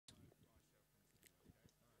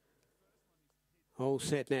All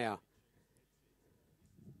set now.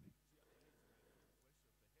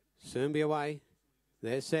 Soon be away.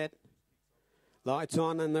 They're set. Lights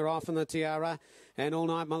on and they're off in the Tiara. And All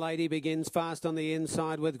Night My Lady begins fast on the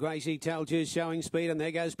inside with Gracie Taljuice showing speed. And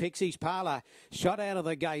there goes Pixie's Parlour. Shot out of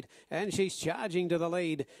the gate. And she's charging to the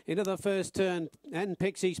lead into the first turn. And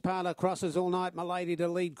Pixie's Parlour crosses All Night My Lady to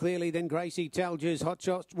lead clearly. Then Gracie Taljuice. Hot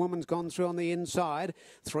Shot Woman's gone through on the inside.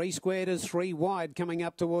 3 squared is 3 wide coming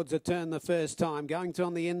up towards a turn the first time. Going through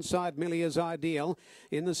on the inside, Millia's Ideal.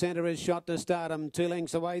 In the centre is Shot to Stardom. 2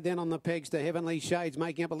 lengths away then on the pegs to Heavenly Shades,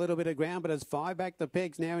 making up a little bit of ground, but it's 5 back the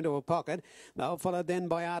pegs now into a pocket. They'll followed then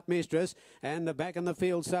by Art Mistress, and the back in the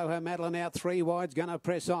field Soho Madeline out 3 wide's going to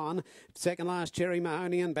press on. Second last Cherry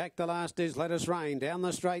Mahoney, and back the last is Let Us Rain. Down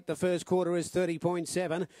the straight the first quarter is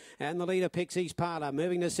 30.7, and the leader Pixie's Parlour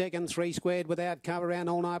moving to second, 3 squared without cover around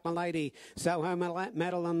All Night My Lady. Soho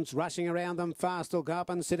Madeline's rushing around them fast. Will go up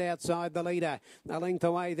and sit outside the leader. A length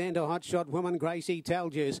away then to Hot Shot Woman Gracie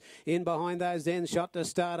Taljuice. In behind those then Shot to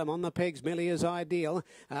Stardom on the pegs, Millia's Ideal.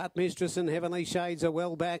 Art Mistress and Heavenly Shades are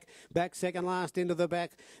well back. Back second last into the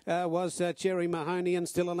back was Cherry Mahoney, and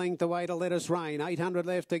still a length away to Let Us Rain. 800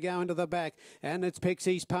 left to go into the back, and it's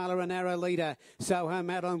Pixie's Parlour, a narrow leader. Soho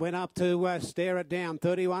Madeline went up to stare it down.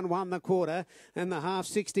 31-1 the quarter, and the half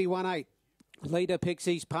 61-8. Leader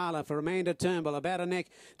Pixie's Parlour for Amanda Turnbull, about a neck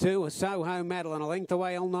to Soho Madeline. A length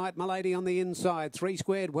away All Night My Lady on the inside. 3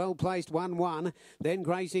 squared, well placed, 1-1. Then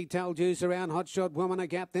Gracie Taljuice around Hot Shot Woman, a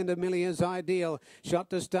gap then to Millia's Ideal.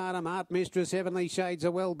 Shot to Stardom, Art Mistress, Heavenly Shades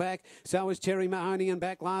are well back. So is Cherry Mahoney, and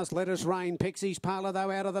back last Let Us Rain. Pixie's Parlour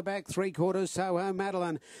though out of the back, 3 quarters Soho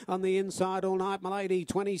Madeline. On the inside All Night My Lady,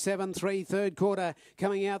 27-3 third quarter.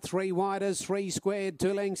 Coming out 3 widers, 3 squared,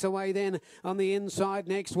 2 lengths away then. On the inside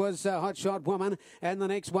next was Hot Shot Woman, and the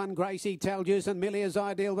next one Gracie Taljuice and Millia's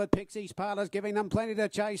Ideal, but Pixie's Parlour's giving them plenty to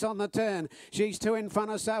chase on the turn. She's 2 in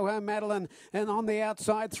front of Soho Madeline, and on the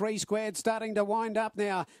outside 3 squared starting to wind up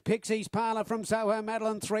now. Pixie's Parlour from Soho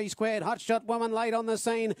Madeline, 3 squared. Hot Shot Woman late on the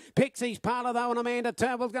scene. Pixie's Parlour though, and Amanda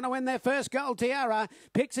Turnbull's going to win their first gold tiara.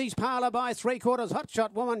 Pixie's Parlour by 3 quarters. Hot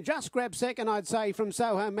Shot Woman just grabbed second, I'd say, from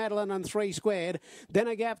Soho Madeline and 3 squared. Then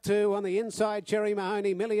a gap to on the inside Cherry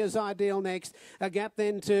Mahoney. Millia's Ideal next. A gap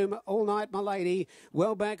then to All Night My Lady.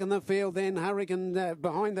 Well back in the field then Hurricane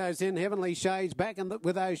behind those in Heavenly Shades. Back in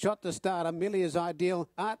with those Shot to Stardom. Millia's Ideal,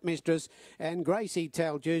 Art Mistress and Gracie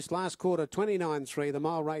Taljuice. Last quarter 29-3. The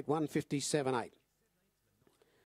mile rate 157.8.